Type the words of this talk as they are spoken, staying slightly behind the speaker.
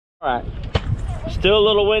All right. Still a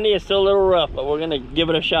little windy, it's still a little rough, but we're gonna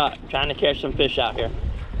give it a shot. Trying to catch some fish out here.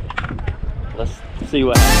 Let's see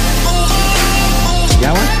what happens.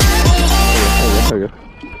 Got one? There we go.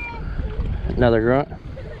 Another grunt.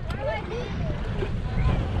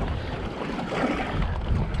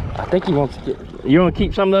 I think he wants to get. You want to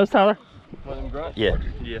keep some of those, Tyler? One of them grunts? Yeah.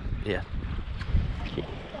 Yeah. Yeah.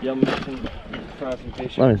 Yeah, I'm mixing, try some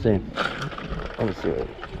fish. Let me see. Let me see it.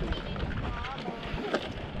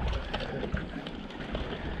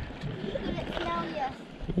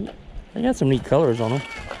 They got some neat colors on them.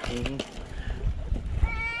 Mm-hmm.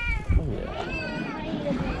 Oh,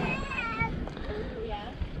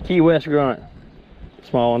 yeah. Key West grunt.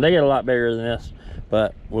 Small one. They get a lot bigger than this,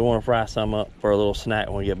 but we want to fry some up for a little snack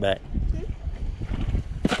when we get back.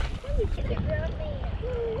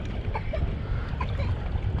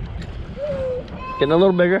 Getting a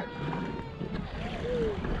little bigger.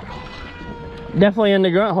 Definitely in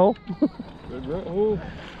the grunt hole. The grunt hole.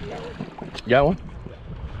 Got one?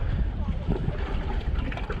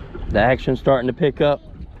 The action's starting to pick up.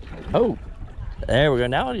 Oh, there we go.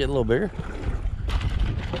 Now it'll get a little bigger.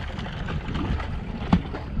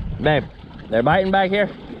 Babe, they're biting back here.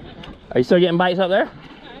 Are you still getting bites up there?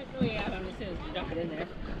 Oh yeah, I'm as soon as you dump it in there.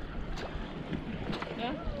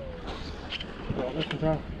 Yeah? Well, this one,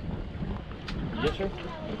 try. Yes, sir?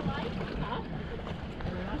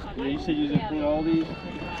 Yeah, you said you was gonna clean all these?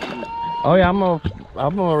 Oh yeah, I'm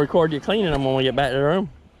gonna record you cleaning them when we get back to the room.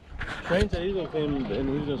 Shane said he's gonna clean them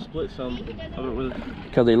and he's gonna split some of it with us.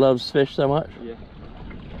 Because he loves fish so much? Yeah.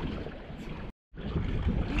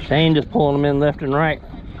 Shane just pulling them in left and right.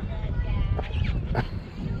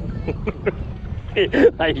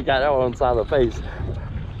 Like you got that one on the side of the face.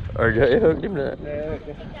 Or you hooked him to that? Yeah,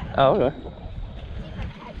 okay. Oh, okay.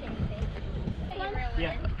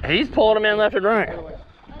 Yeah. He's pulling them in left and right.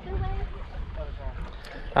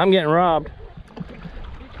 I'm getting robbed.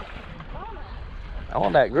 I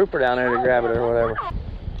want that grouper down there to grab it or whatever.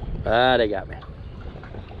 Ah, they got me.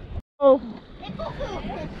 Oh,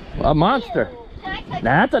 a monster. Now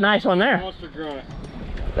that's a nice one there. Monster grunt.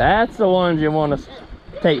 That's the ones you want to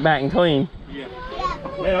take back and clean. Yeah.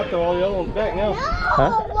 Man, I'll throw all the other ones back now.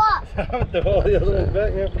 Huh? I'll throw all the other ones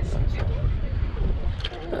back now.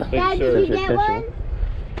 Dad, did you get one?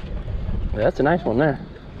 That's a nice one there.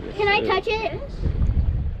 Can I touch it?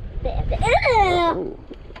 Ooh.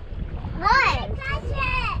 What?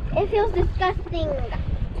 It feels disgusting.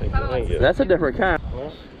 That's a different kind.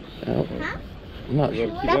 Well, Oh, Huh? I'm not sure.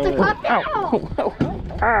 That's a Ow. cocktail. Ow.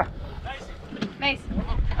 Ah. Mace.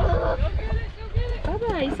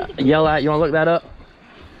 Yell out. You want to look that up?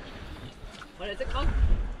 What is it called?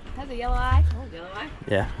 It has a yellow eye. Oh, yellow eye.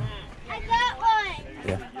 Yeah. I got one.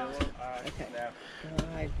 Yeah.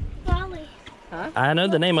 Golly. I know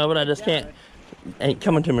the name of it. I just can't. Ain't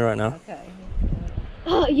coming to me right now. Okay.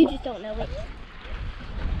 Oh, you just don't know it.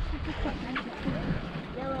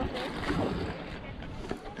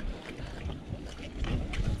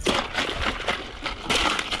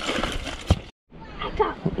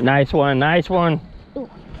 Nice one. Nice one. Ooh.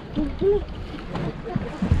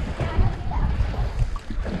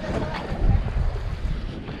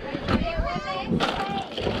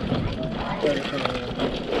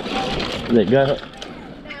 Is it good?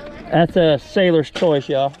 That's a sailor's choice,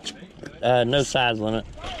 y'all. No size limit.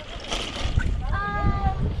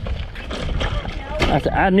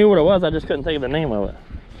 I knew what it was, I just couldn't think of the name of it.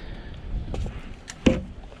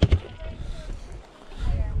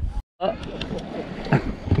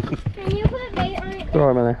 Can you put bait on it? Throw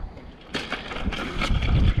him in there.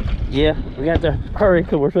 Yeah, we got to hurry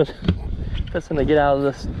because we're supposed to get out of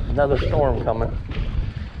this, another storm coming.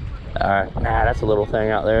 Alright, nah, that's a little thing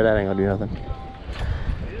out there. That ain't gonna do nothing.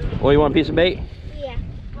 Well, you want a piece of bait? Yeah.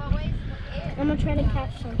 I'm gonna try to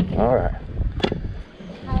catch some. Alright.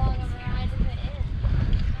 How long of a ride is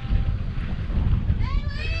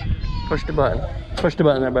it? Push the button. Push the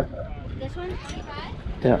button there, bud. This one?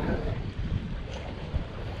 Yeah.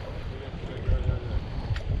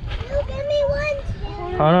 You give me one.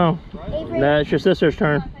 Hold on. Avery, No, it's your sister's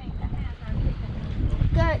turn.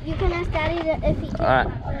 go, you can ask Daddy if he can. Alright.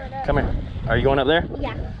 Come here. Are you going up there?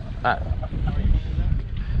 Yeah. Alright.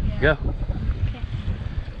 Go.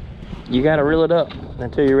 You gotta reel it up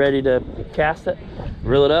until you're ready to cast it.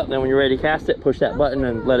 Reel it up, then when you're ready to cast it, push that button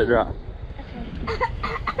and let it drop.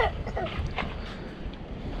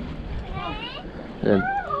 Then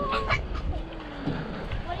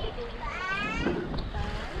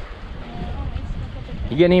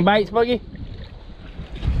you get any bites, Buggy?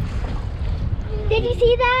 Did you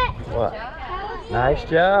see that? What? Nice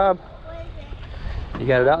job. You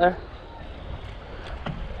got it out there?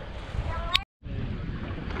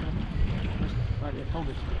 Right there, hold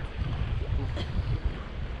it.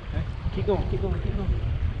 Okay. Keep going, keep going, keep going.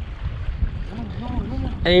 Come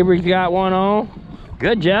on. Avery's got one on.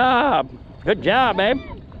 Good job. Good job, babe.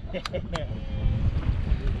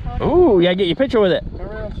 Ooh, you gotta get your picture with it. Turn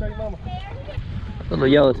around, show your mama. Little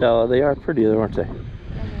yellowtail, they are pretty though, aren't they?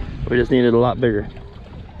 We just need it a lot bigger.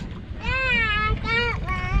 I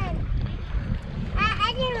got one.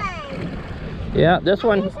 I did one. Yeah, this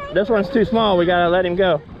one's too small. We gotta let him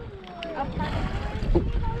go.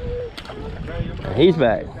 He's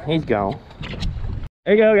back. He's gone.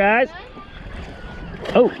 There you go, guys.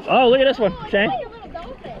 Oh, look at this one, Shane.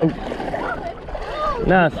 Oh.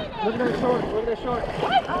 Nice. Look at that short, look at that short.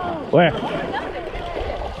 Where?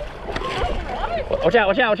 Watch out,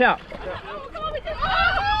 watch out, watch out.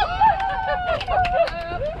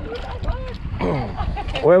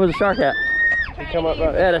 Where was the shark at? He come up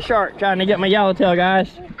right there. Yeah, the shark trying to get my yellowtail,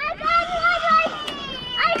 guys. I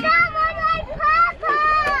got one like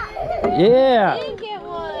Papa. Yeah. You didn't get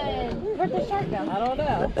one. Where'd the shark go? I don't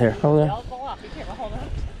know. There, hold on. I'll fall off. Be careful. Hold on.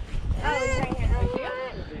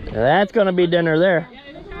 That's gonna be dinner there.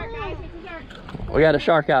 We got a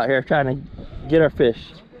shark out here trying to get our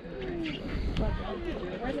fish.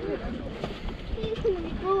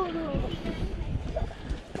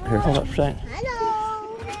 Here, hold up, Shane.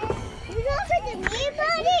 Hello. You going to me,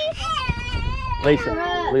 buddy? Lisa,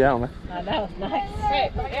 look out, man. That was nice.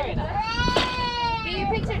 Very nice. Get your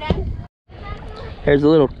picture, Dad. Here's a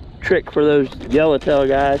little trick for those yellowtail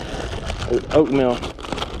guys. Oatmeal.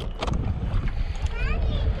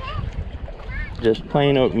 Just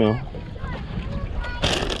plain oatmeal.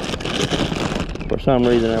 For some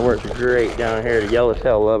reason it works great down here. The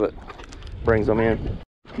yellowtail love it. Brings them in.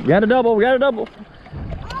 We got a double, we got a double.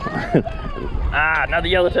 Ah, another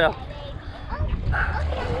yellowtail.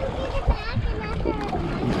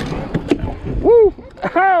 Woo!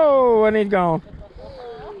 Oh, and he's gone.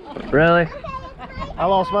 Really? I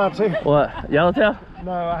lost mine too. What? Yellowtail?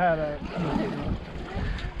 No, I had a.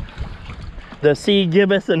 The sea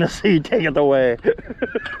giveth and the sea taketh away.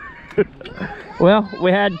 Well,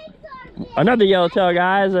 we had another yellowtail,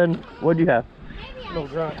 guys, and what'd you have? Little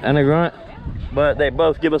grunt. And a grunt. But they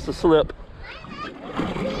both give us a slip.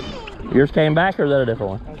 Yours came back, or is that a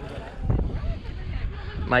different one?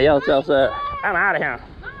 My yellowtail said, I'm out of here.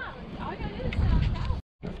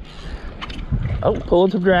 Oh,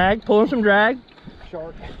 pulling some drag, pulling some drag.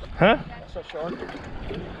 Shark. Huh? That's a shark.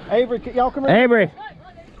 Avery, y'all come here. Avery.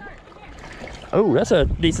 Oh, that's a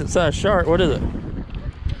decent sized shark. What is it? Look,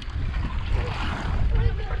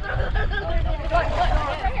 right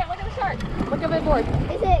here. Look at the shark. Look at the board.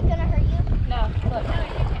 Is it gonna hurt you? No, look.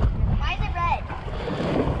 Why is it red?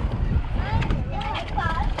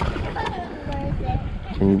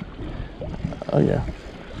 Can you... Oh, yeah.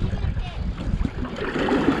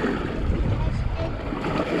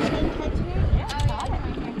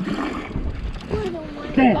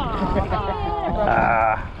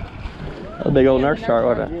 Ah, a big old nurse shark,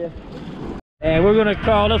 wasn't it? And we're gonna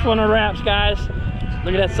call this one a wraps, guys.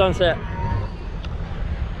 Look at that sunset.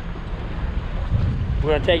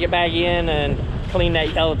 We're gonna take it back in and clean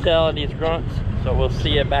that yellowtail and these grunts. So we'll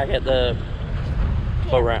see it back at the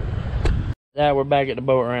boat ramp. Now we're back at the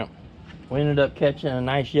boat ramp. We ended up catching a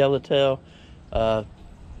nice yellowtail,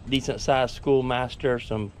 decent sized schoolmaster,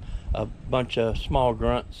 a bunch of small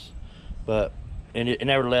grunts, but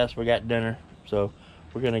nevertheless we got dinner. So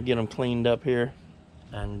we're gonna get them cleaned up here,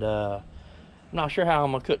 and I'm not sure how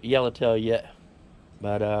I'm gonna cook the yellowtail yet,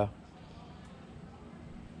 but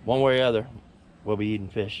one way or the other we'll be eating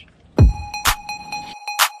fish.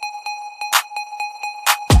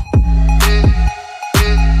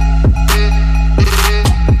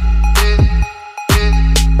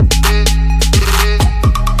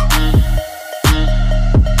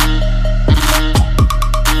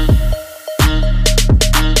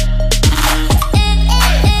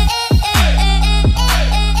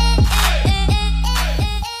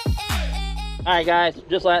 Alright guys,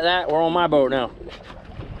 just like that, we're on my boat now.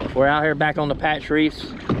 We're out here back on the patch reefs.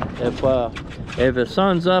 If the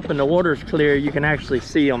sun's up and the water's clear, you can actually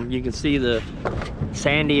see them. You can see the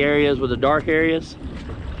sandy areas with the dark areas.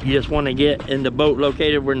 You just want to get in the boat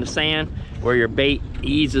located where in the sand, where your bait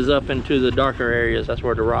eases up into the darker areas. That's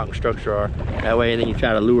where the rock structure are. That way then you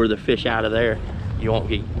try to lure the fish out of there. You won't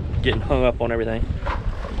be getting hung up on everything.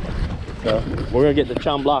 So we're gonna get the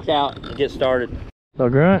chum block out and get started. So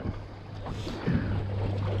Grunt?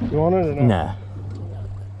 You want it or not?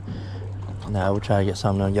 Nah, we'll try to get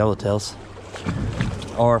some of them yellowtails.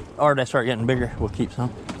 Or they start getting bigger, we'll keep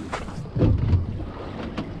some.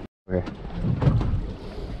 Okay.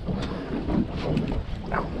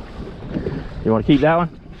 You want to keep that one?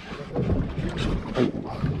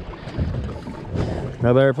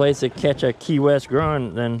 No better place to catch a Key West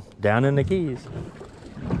grunt than down in the Keys.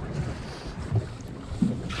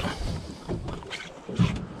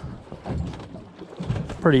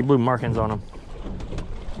 Pretty blue markings on them.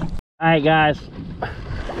 All right, guys,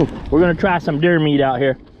 we're gonna try some deer meat out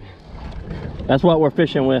here. That's what we're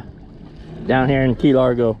fishing with down here in Key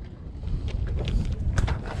Largo.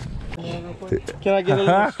 Can I get a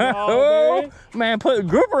little strawberry? Man, put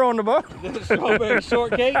grouper on the boat. Strawberry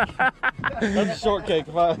shortcake? That's a shortcake.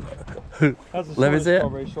 That's a Let me see it.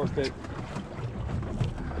 strawberry shortcake.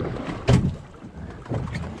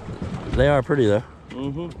 They are pretty though.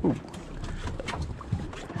 Mm-hmm.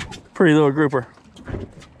 Pretty little grouper.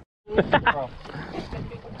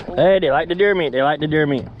 Hey, they like the deer meat. They like the deer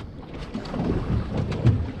meat.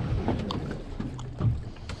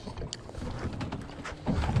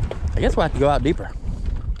 I guess we'll have to go out deeper.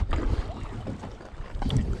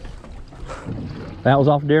 That was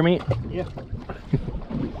off deer meat? Yeah.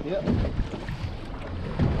 Yep.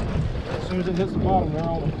 As soon as it hits the bottom, they're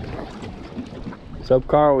on. So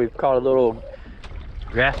far, we've caught a little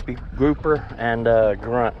Graysby grouper and a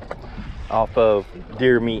grunt off of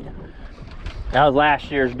deer meat. That was last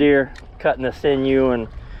year's deer, cutting the sinew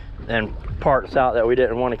and parts out that we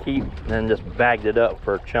didn't want to keep, and then just bagged it up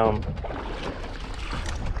for chum.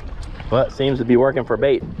 But seems to be working for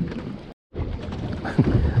bait.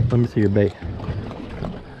 Let me see your bait.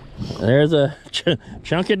 There's a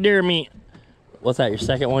chunk of deer meat. What's that, your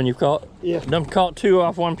second one you've caught? Yeah. Done caught 2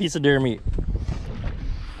 off 1 piece of deer meat.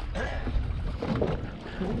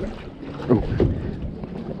 Ooh.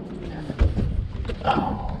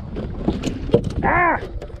 Oh. Ah!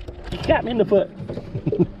 You got me in the foot.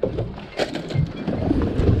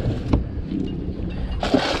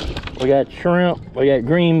 We got shrimp, we got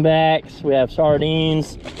greenbacks, we have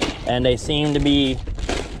sardines, and they seem to be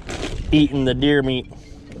eating the deer meat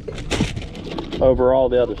over all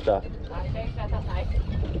the other stuff.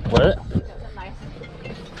 What?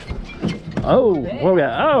 Oh, what we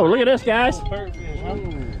got? Oh, look at this, guys. Look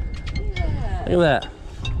at that.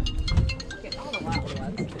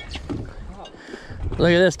 Look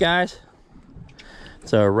at this, guys.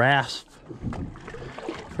 It's a rasp.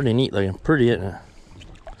 Pretty neat looking. Pretty, isn't it?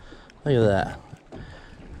 Look at that.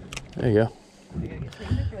 There you go.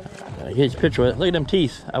 Get your picture with it. Look at them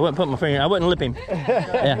teeth. I wouldn't put my finger. I wouldn't lip him.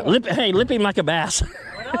 Yeah, lip him like a bass.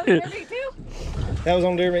 That was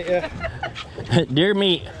on deer meat, yeah. Deer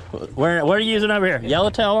meat. What are you using over here?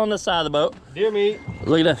 Yellowtail on the side of the boat. Deer meat.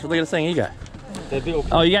 Look at this. Look at this thing you got.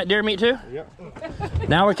 Oh, you got deer meat too? Yep.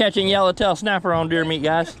 Now we're catching yellowtail snapper on deer meat,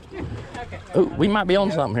 guys. Oh, we might be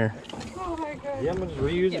on something here. Yeah, I'm gonna just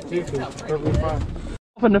reuse it too, so it's perfectly fine.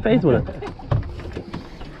 Open the face with it.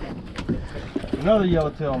 Another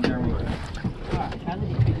yellowtail on deer meat.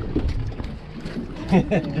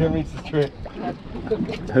 Deer meat's the trick.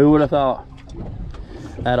 Who would have thought?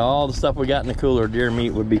 Out of all the stuff we got in the cooler, deer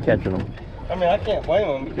meat would be catching them. I mean, I can't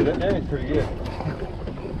blame them because that deer meat's pretty good.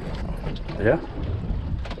 Yeah.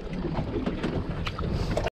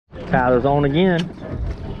 Tyler's on again.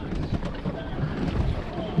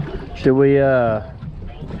 Should we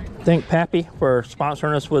thank Pappy for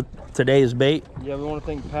sponsoring us with today's bait? Yeah, we want to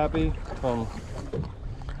thank Pappy from,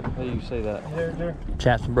 how do you say that?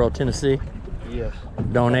 Chatsonboro, Tennessee. Yes.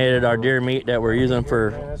 Donated our deer meat that we're using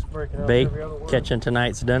for bait, catching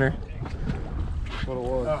tonight's dinner. That's what it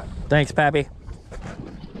was. Thanks, Pappy.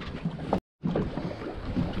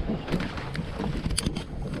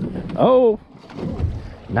 Oh,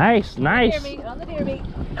 nice, nice. Deer meat, on the deer meat.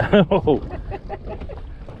 Oh,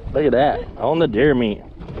 look at that, on the deer meat.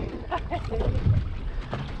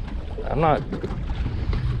 I'm not.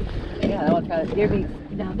 Yeah, that one's got deer meat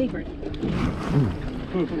now deeper.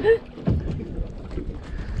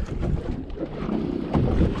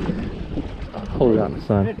 Hold it out in the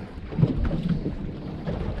sun.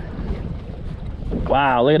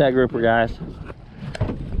 Wow, look at that grouper, guys.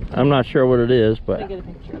 I'm not sure what it is, but Get a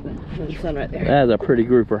picture of it. There's the sun right there. that is a pretty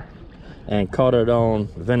grouper. And caught it on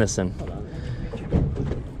venison.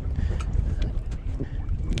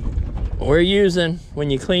 We're using, when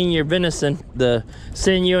you clean your venison, the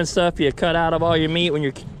sinew and stuff you cut out of all your meat when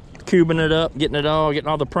you're cubing it up, getting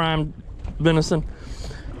all the prime venison.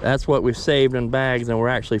 That's what we've saved in bags, and we're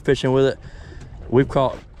actually fishing with it. We've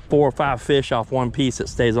caught 4 or 5 fish off 1 piece that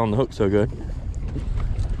stays on the hook so good.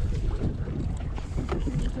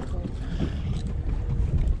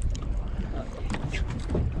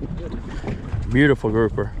 Beautiful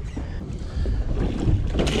grouper.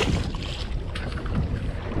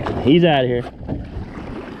 He's out of here.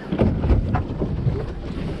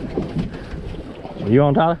 You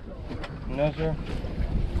on, Tyler? No, sir.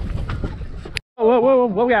 Whoa,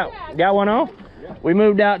 What we got one on? We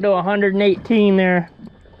moved out to 118 there.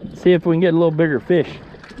 See if we can get a little bigger fish.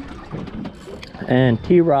 And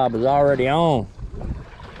T-Rob is already on.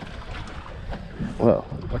 Whoa,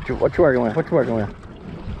 what you working with? What you working with?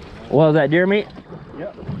 What was that, deer meat?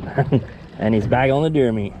 Yep. And he's back on the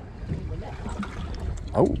deer meat.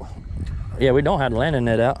 Oh, yeah, we don't have the landing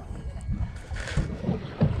net out.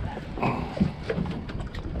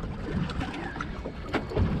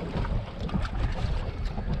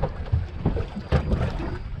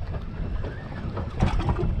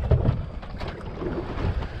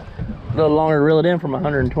 A little longer to reel it in from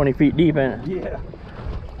 120 feet deep, ain't it? Yeah.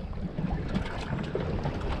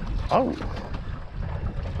 Oh.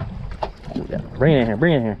 Yeah. Bring it in here,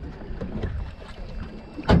 bring it in here.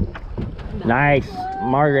 Nice,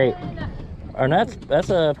 Margaret. Or that's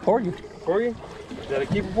a Porgy. Porgy? Is that a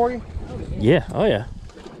keeper Porgy? Yeah, oh yeah.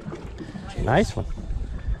 Nice one.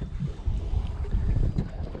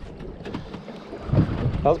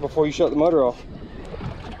 That was before you shut the motor off.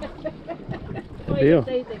 Good deal.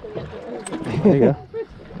 There you go.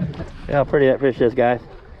 Yeah, how pretty that fish is, guys.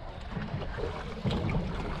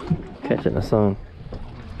 Catch it in the sun.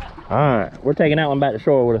 Alright, we're taking that one back to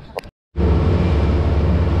shore with us.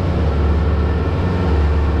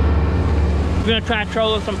 We're gonna try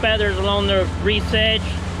trolling some feathers along the reef edge,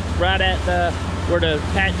 right at where the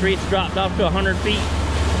patch reefs dropped off to 100 feet.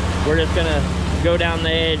 We're just gonna go down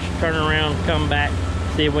the edge, turn around, come back,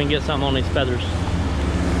 see if we can get something on these feathers.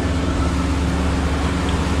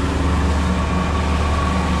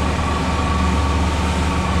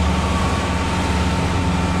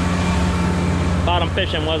 Bottom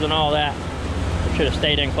fishing wasn't all that. We should have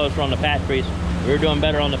stayed in closer on the patch reefs. We were doing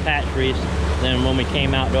better on the patch reefs than when we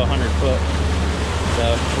came out to 100 foot.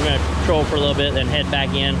 So we're gonna troll for a little bit, then head back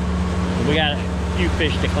in. We got a few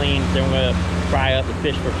fish to clean, then we're gonna fry up the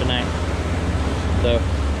fish for tonight. So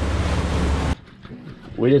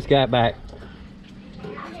we just got back.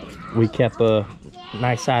 We kept a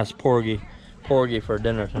nice sized porgy for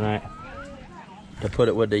dinner tonight, to put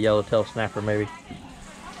it with the Yellowtail Snapper maybe,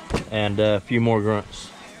 and a few more grunts.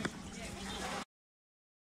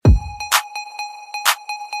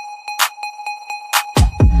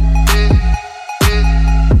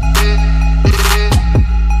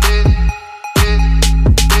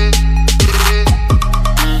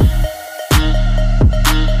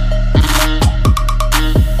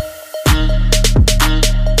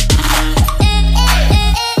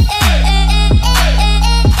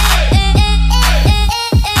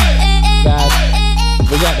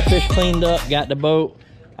 Cleaned up, got the boat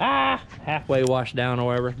halfway washed down or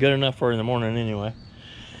whatever, good enough for in the morning anyway.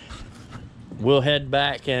 We'll head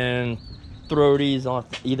back and throw these on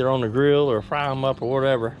either on the grill or fry them up or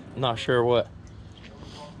whatever. I'm not sure what.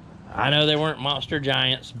 I know they weren't monster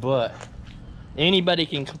giants, but anybody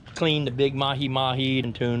can clean the big mahi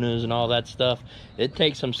and tunas and all that stuff. It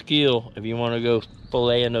takes some skill if you want to go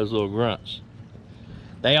filleting those little grunts.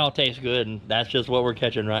 They all taste good, and that's just what we're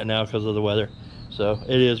catching right now because of the weather. So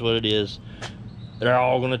it is what it is. They're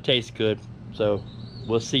all gonna taste good. So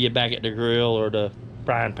we'll see you back at the grill or the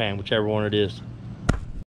frying pan, whichever one it is.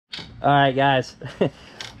 All right, guys.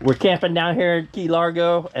 We're camping down here at Key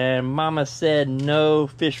Largo, and Mama said no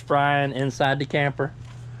fish frying inside the camper.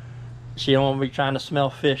 She don't want to be trying to smell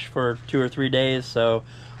fish for 2 or 3 days, so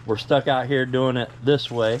we're stuck out here doing it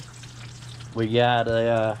this way. We got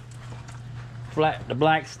a the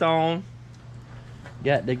Blackstone.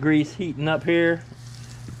 Got the grease heating up here.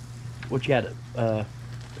 What you got?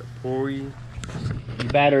 Porgy. You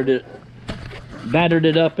battered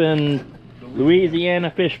it up in Louisiana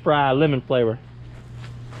fish fry, lemon flavor.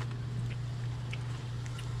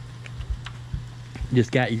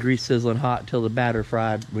 Just got your grease sizzling hot till the batter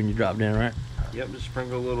fried when you dropped in, right? Yep, just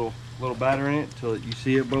sprinkle a little batter in it till you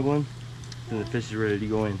see it bubbling, and the fish is ready to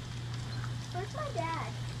go in. Where's my dad?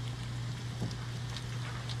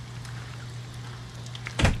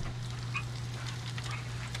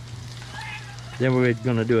 Then we're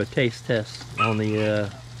gonna do a taste test on the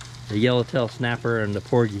Yellowtail Snapper and the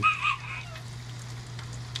Porgy.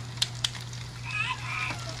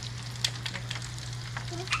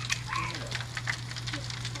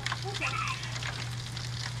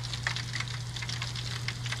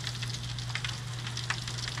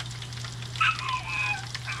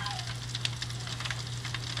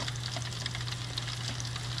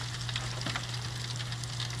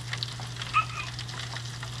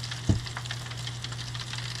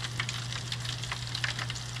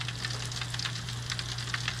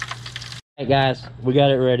 Hey guys, we got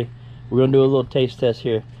it ready. We're gonna do a little taste test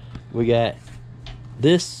here. We got,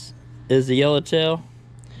 this is the Yellowtail,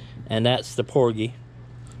 and that's the Porgy.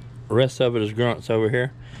 The rest of it is grunts over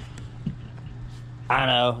here. I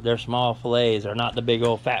know they're small fillets. They're not the big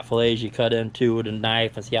old fat fillets you cut into with a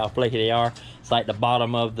knife and see how flaky they are. It's like the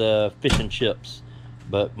bottom of the fish and chips,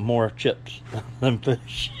 but more chips than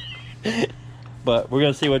fish. But we're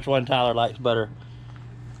gonna see which one Tyler likes better.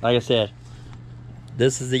 Like I said,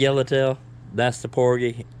 this is the yellowtail. That's the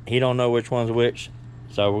porgy. He don't know which one's which,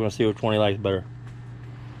 so we're gonna see which one he likes better.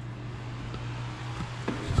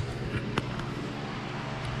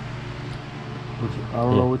 I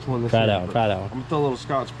don't know which one this Try is. that one. Try that one. I'm gonna throw a little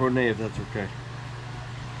Scotch Bonnet if that's okay.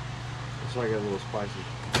 So I got a little spicy.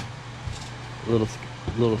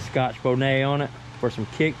 Little Scotch Bonnet on it for some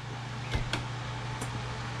kick.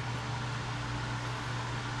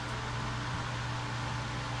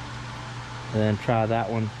 And then try that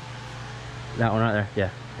one. That one right there. Yeah.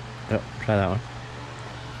 Yep. Try that one.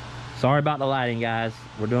 Sorry about the lighting, guys.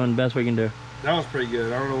 We're doing the best we can do. That was pretty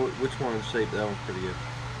good. I don't know which one in shape. That one's pretty good.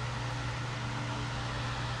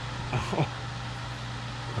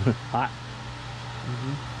 Hot.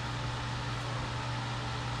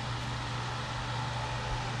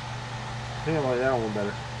 I think I like that one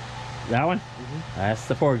better. That one? That's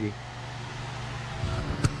the porgy.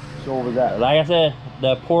 So over that. Like I said,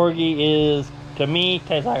 the porgy is, to me,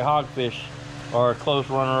 tastes like hogfish or a close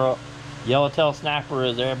runner-up. Yellowtail Snapper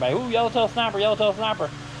is everybody, ooh, Yellowtail Snapper, Yellowtail Snapper.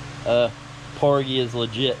 Porgy is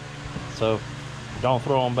legit, so don't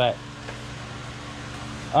throw them back.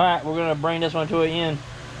 All right, we're gonna bring this one to an end.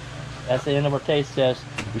 That's the end of our taste test.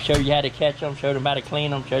 We showed you how to catch them, showed them how to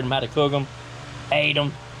clean them, showed them how to cook them, ate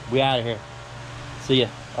them. We out of here. See ya.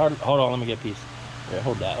 Or, hold on, let me get a piece. Yeah,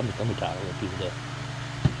 hold that. Let me tie a piece of that.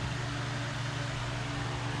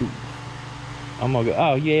 I'm gonna go.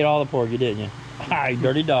 Oh, you ate all the porgy, didn't you? Ah, you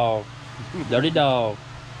dirty dog. Dirty dog.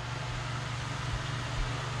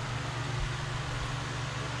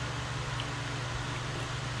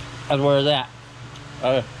 That's where it's at.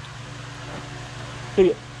 See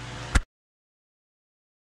ya.